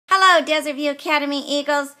Hello, Desert View Academy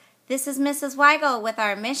Eagles. This is Mrs. Weigel with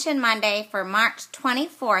our Mission Monday for March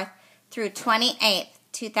 24th through 28th,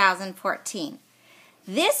 2014.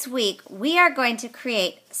 This week, we are going to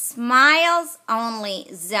create smiles-only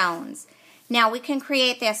zones. Now, we can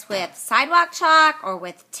create this with sidewalk chalk or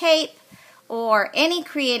with tape or any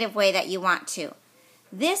creative way that you want to.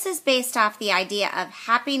 This is based off the idea of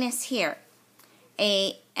happiness here.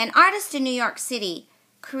 An artist in New York City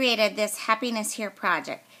created this Happiness Here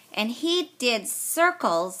project, and he did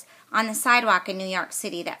circles on the sidewalk in New York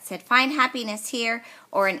City that said find happiness here,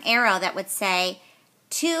 or an arrow that would say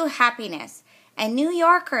to happiness. And New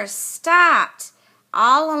Yorkers stopped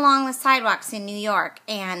all along the sidewalks in New York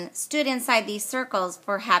and stood inside these circles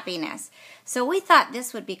for happiness. So we thought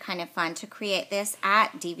this would be kind of fun to create this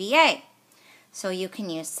at DVA. So you can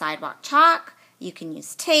use sidewalk chalk, you can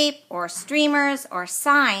use tape or streamers or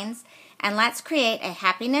signs, and let's create a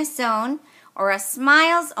happiness zone or a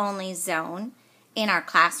smiles only zone in our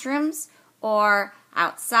classrooms or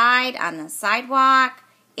outside on the sidewalk,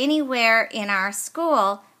 anywhere in our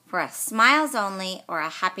school for a smiles only or a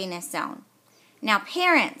happiness zone. Now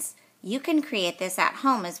parents, you can create this at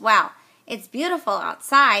home as well. It's beautiful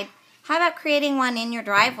outside. How about creating one in your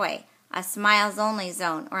driveway, a smiles only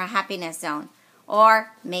zone or a happiness zone?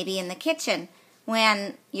 Or maybe in the kitchen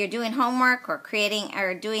when you're doing homework or creating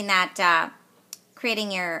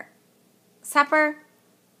your supper.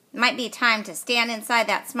 It might be time to stand inside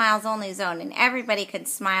that smiles only zone and everybody could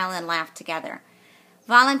smile and laugh together.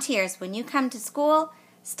 Volunteers, when you come to school,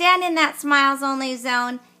 stand in that smiles only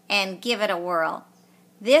zone and give it a whirl.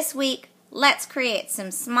 This week, let's create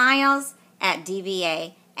some smiles at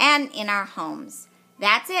DVA and in our homes.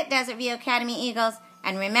 That's it, Desert View Academy Eagles.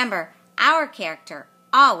 And remember, our character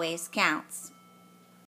always counts.